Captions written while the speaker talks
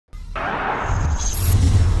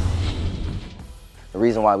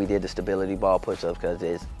reason why we did the stability ball push-ups because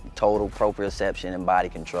it's total proprioception and body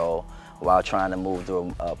control while trying to move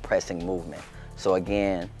through a pressing movement. So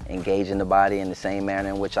again, engaging the body in the same manner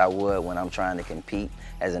in which I would when I'm trying to compete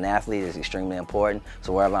as an athlete is extremely important.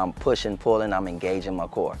 So wherever I'm pushing, pulling, I'm engaging my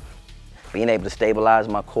core. Being able to stabilize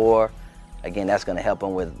my core, again, that's going to help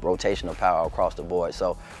them with rotational power across the board.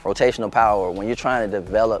 So rotational power, when you're trying to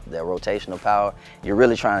develop that rotational power, you're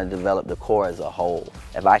really trying to develop the core as a whole.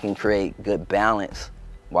 If I can create good balance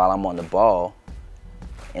while I'm on the ball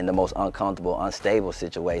in the most uncomfortable, unstable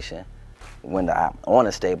situation, when I'm on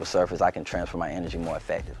a stable surface, I can transfer my energy more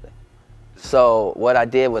effectively. So what I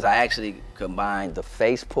did was I actually combined the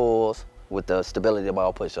face pulls with the stability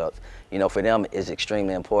ball push-ups. You know, for them, it's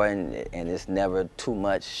extremely important, and it's never too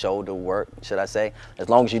much shoulder work, should I say, as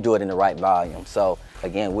long as you do it in the right volume. So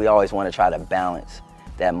again, we always want to try to balance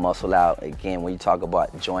that muscle out. Again, when you talk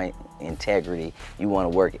about joint integrity, you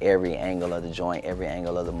want to work every angle of the joint, every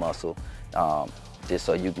angle of the muscle, just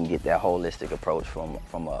so you can get that holistic approach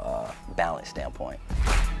from a balance standpoint.